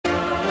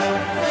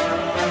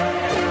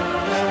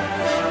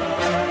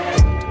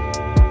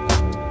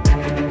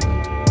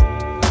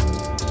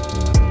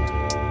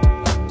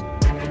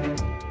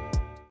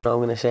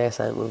sure I'm going to share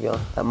something with you.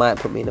 That might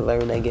put me in a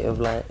very negative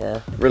light,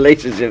 yeah.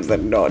 Relationships are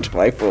not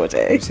my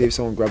forte. See if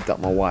someone grabbed up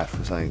my wife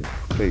or something,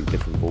 completely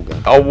different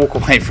ballgame. I'll walk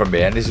away from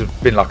it, and this has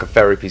been like a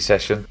therapy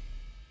session.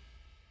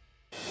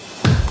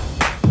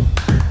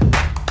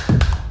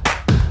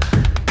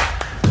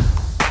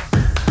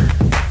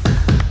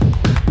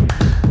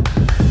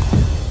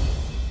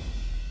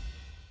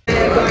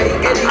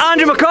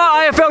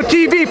 McCART, IFL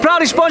TV,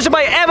 proudly sponsored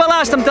by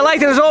Everlast. I'm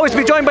delighted as always to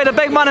be joined by the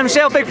big man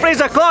himself, big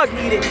Frazer Clarke.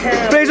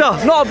 Frazer,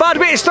 not a bad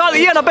way to start the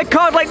year on a big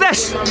card like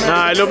this.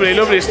 Nah,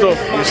 lovely stuff.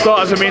 The start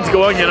as a mean to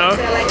go on, you know.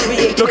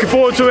 Looking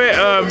forward to it.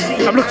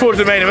 I'm looking forward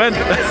to the main event.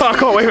 I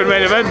can't wait for the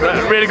main event.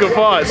 Really good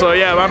fight, so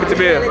yeah, I'm happy to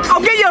be here.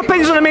 I'll get your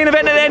opinions on the main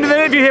event at the end of the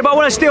interview here, but I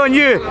want to stay on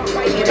you.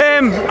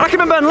 I can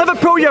remember in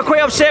Liverpool you were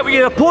quite upset with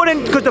your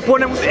opponent because the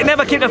opponent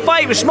never came to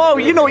fight. It was small,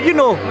 you know.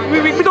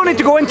 We don't need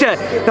to go into it.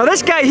 Now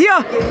this guy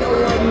here,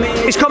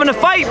 he's coming to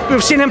fight.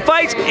 We've seen him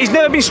fight. He's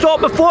never been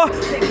stopped before.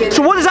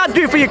 So what does that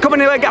do for you coming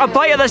to get a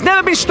fighter that's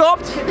never been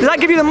stopped? Does that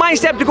give you the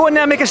mindset to go in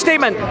there and make a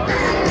statement?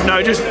 No,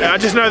 I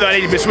just know that I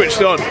need to be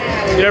switched on.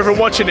 You know, from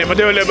watching him, I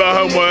do a little bit of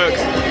homework.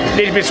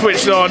 Need to be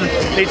switched on.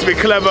 Need to be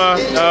clever.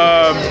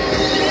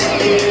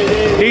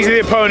 These are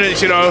the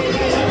opponents, you know.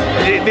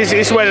 This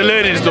is where the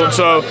learning is done.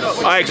 So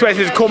I expect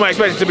it to come. I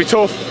expect it to be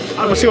tough.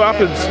 And we'll see what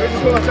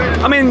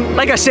happens. I mean,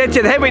 like I said to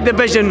you, the heavyweight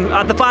division,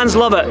 the fans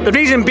love it. The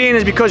reason being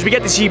is because we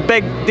get to see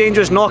big,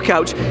 dangerous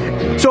knockouts.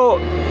 So,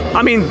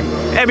 I mean,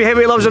 every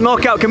heavyweight loves a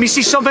knockout. Can we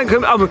see something?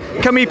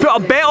 Can we put a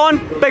bet on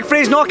Big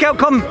Frazer knockout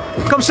come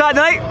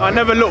Saturday night? I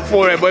never look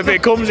for it, but if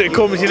it comes, it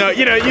comes. You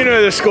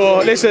know the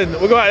score. Listen,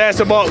 we'll go out there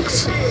to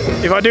box.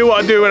 If I do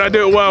what I do and I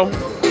do it well,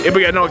 if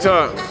we get knocked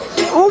out.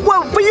 Oh,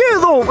 well, for you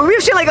though,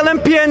 we've seen like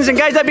Olympians and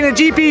guys that have been in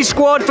the GP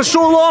squad for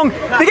so long,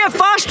 they get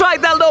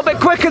fast-tracked that little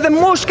bit quicker than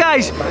most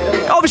guys.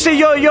 Obviously,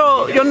 you're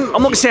I'm not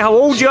going to say how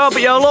old you are,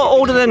 but you're a lot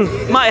older than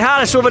Matty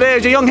Harris over there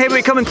as a young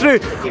heavyweight coming through.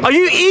 Are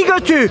you eager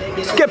to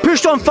get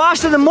pushed on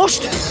faster than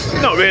most?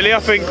 Not really. I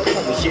think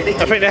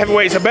the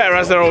heavyweights are better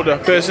as they're older,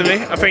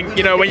 personally. I think,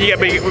 you know, when you get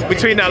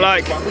between that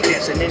like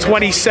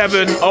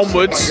 27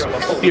 onwards,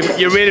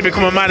 you really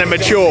become a man and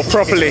mature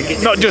properly,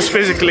 not just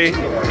physically,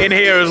 in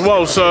here as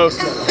well. So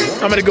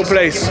I'm in a good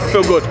place,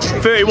 feel good.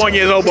 31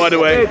 years old, by the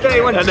way,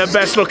 and the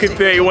best looking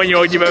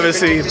 31-year-old you've ever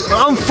seen.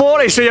 I'm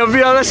 40, so you've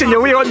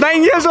got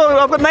 9 years on.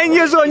 I've got 9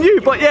 years on you,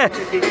 but yeah,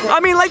 I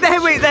mean, like the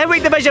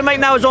heavyweight division right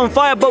now is on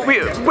fire. But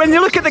when you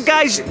look at the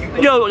guys,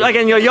 you know,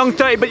 again, you're young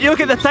 30, but you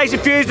look at the Tyson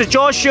Furies, the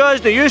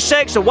Joshuas, the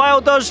Usyks, the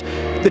Wilders,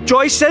 the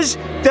Joyces,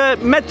 the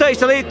mid-30s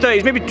to late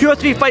 30s, maybe 2 or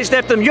 3 fights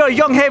left of them. You're a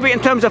young heavyweight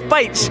in terms of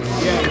fights.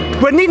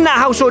 We're needing that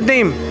household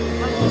name.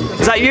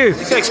 Is that you?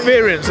 It's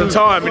experience and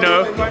time, you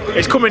know.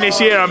 It's coming this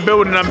year, I'm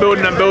building.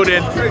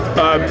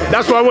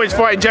 That's why I wanted to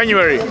fight in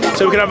January,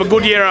 so we can have a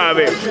good year out of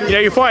it. You know,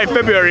 you fight in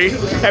February,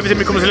 everything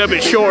becomes a little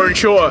bit shorter and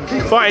shorter.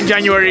 Fight in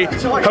January,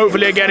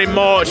 hopefully again in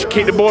March,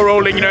 keep the ball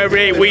rolling, you know,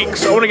 every 8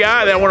 weeks. I want to get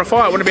out there, I want to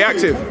fight, I want to be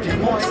active.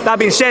 That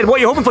being said, what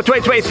are you hoping for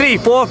 2023?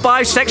 4,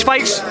 5, 6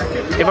 fights?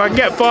 If I can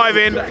get 5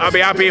 in, I'll be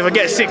happy. If I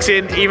get 6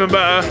 in, even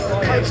better.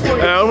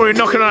 I'm really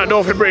knocking on that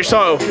door for the British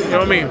title, you know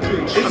what I mean?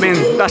 I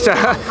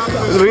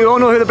mean, we all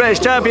know who the British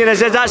champion is.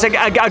 That's a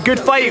good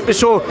fight.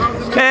 So,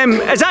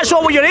 is that sort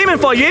of what you're aiming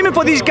for? Are you aiming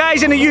for these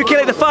guys in the UK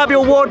like the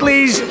Fabio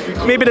Wardleys,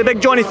 maybe the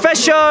big Johnny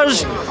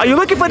Fishers? Are you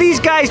looking for these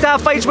guys to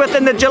have fights with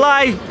in the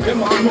July,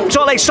 sort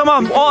of like summer,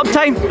 autumn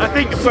time? I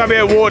think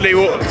Fabio Wardley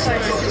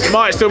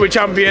might still be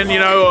champion, you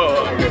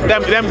know,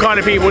 them kind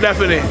of people,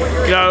 definitely.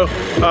 You know,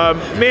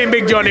 me and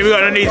Big Johnny, we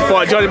got no need to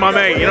fight. Johnny's my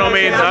mate, you know what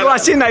I mean?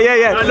 I've seen that,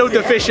 yeah. I love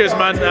the Fishers,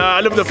 man.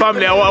 I love the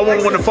family. I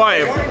wouldn't want to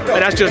fight him,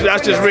 and that's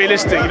just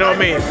realistic, you know what I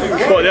mean?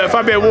 But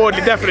Fabio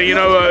Wardley, definitely, you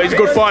know, he's a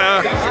good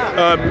fighter,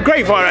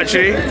 great fighter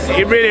actually.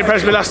 He really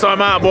impressed me last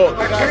time out. But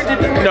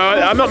you know,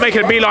 I'm not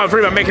making a beeline for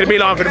him. I'm making a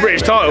beeline for the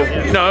British title,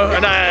 you know,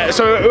 and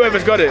so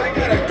whoever's got it.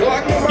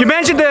 You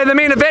mentioned the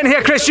main event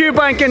here, Chris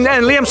Eubank and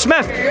Liam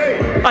Smith.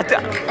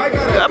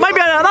 That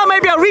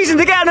might be a reason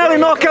to get an early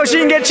knockout so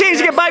you can get changed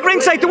to get back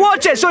ringside to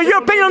watch it. So your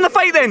opinion on the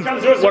fight then?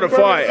 What a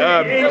fight.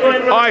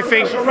 I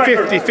think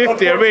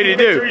 50-50, I really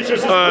do.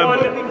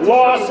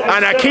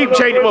 And I keep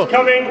changing, well,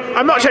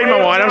 I'm not changing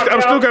my mind,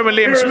 I'm still going with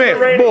Liam Smith,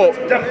 but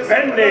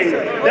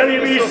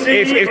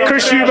if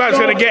Chris Eubank's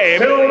going to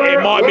get him,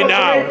 it might be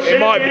now.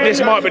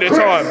 This might be the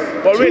time.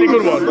 But a really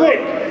good one.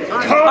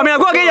 I mean, I've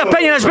got to get your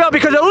opinion as well,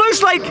 because it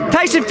looks like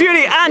Tyson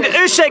Fury and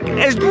Usyk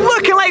is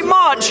looking like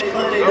March.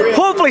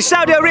 Hopefully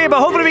Saudi Arabia,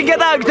 hopefully we get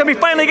that until we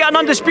finally get an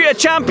undisputed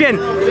champion.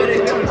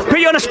 Put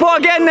you on the spot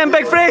again then,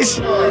 Big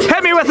Frazer.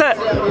 Hit me with it.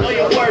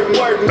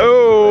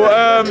 Oh,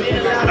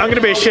 I'm going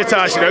to be a shit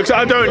ass, you know, because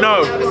I don't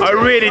know. I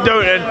really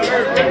don't. And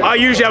I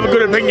usually have a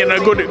good opinion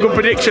and a good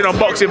prediction on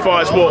boxing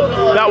fights,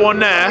 but that one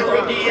there.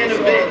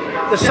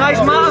 The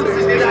size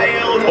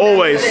matter?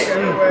 Always.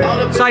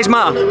 Size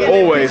matter?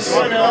 Always.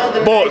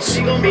 But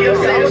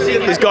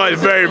this guy is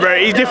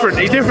very, he's different.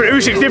 He's different.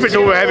 Usyk's different to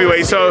all the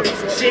heavyweights, so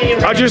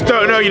I just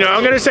don't know, you know.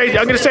 I'm gonna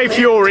say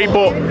Fury,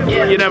 but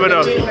you never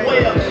know.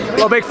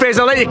 Well, Big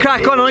Frazer, I'll let you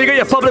crack on. I know you got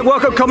your public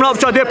workout coming up,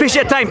 so I do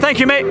appreciate your time. Thank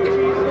you, mate.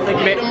 Thank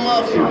you,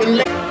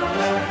 mate.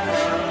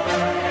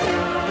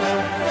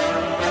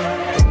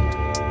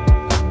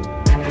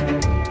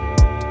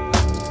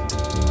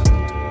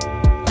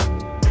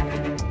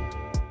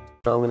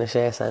 want to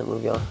share something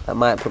with you. That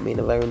might put me in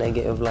a very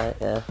negative light.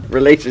 Yeah.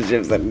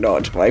 Relationships are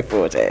not my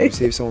forte.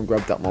 See if someone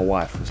grabbed up my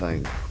wife or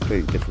something.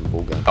 Completely different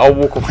ballgame. I'll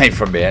walk away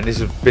from it, and this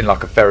has been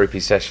like a therapy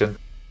session.